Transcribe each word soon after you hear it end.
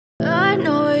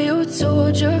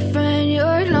told your friend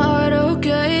you're not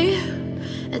okay?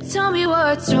 And tell me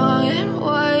what's wrong and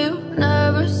why you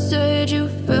never said you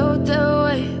felt that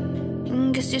way.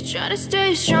 And guess you're trying to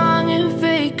stay strong and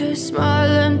fake a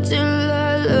smile until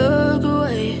I look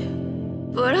away.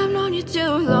 But I've known you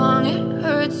too long, it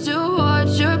hurts to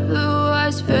watch your blue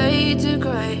eyes fade to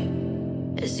gray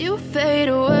as you fade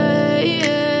away,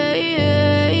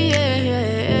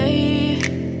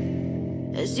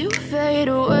 as you fade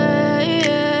away.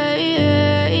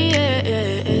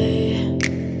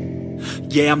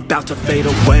 Yeah, I'm about to fade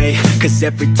away, 'cause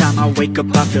every time I wake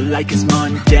up I feel like it's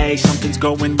Monday. Something's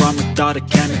going wrong with all the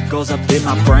chemicals up in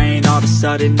my brain. All of a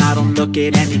sudden I don't look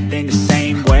at anything the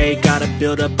same way. Gotta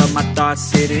build up of my thoughts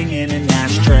sitting in an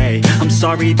ashtray. I'm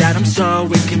sorry that I'm so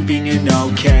inconvenient,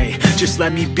 okay? Just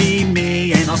let me be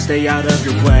me and I'll stay out of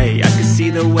your way. I can see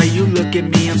the way you look at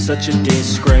me, I'm such a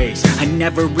disgrace. I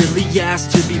never really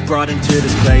asked to be brought into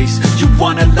this place. You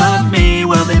wanna love me?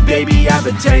 Well then baby, have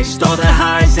a taste. All the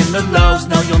highs and the lows,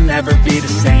 no, you'll never be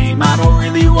the same. I don't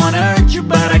really wanna hurt you,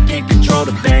 but I can't control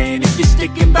the pain. If you're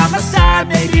sticking by my side,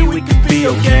 maybe we could be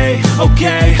okay.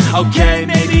 Okay, okay,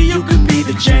 maybe you could be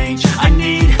the change I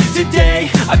need today.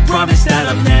 I promise that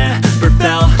I've never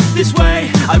felt this way.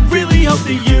 I really hope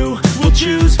that you will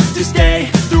choose to stay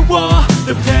through all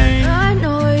the pain. I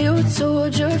know you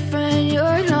told your friend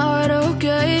you're not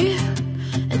okay.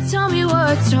 And tell me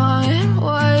what's wrong and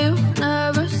why you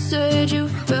never said you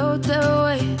felt that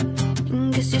way.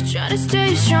 Guess you're trying to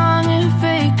stay strong and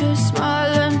fake a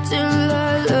smile until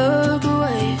I look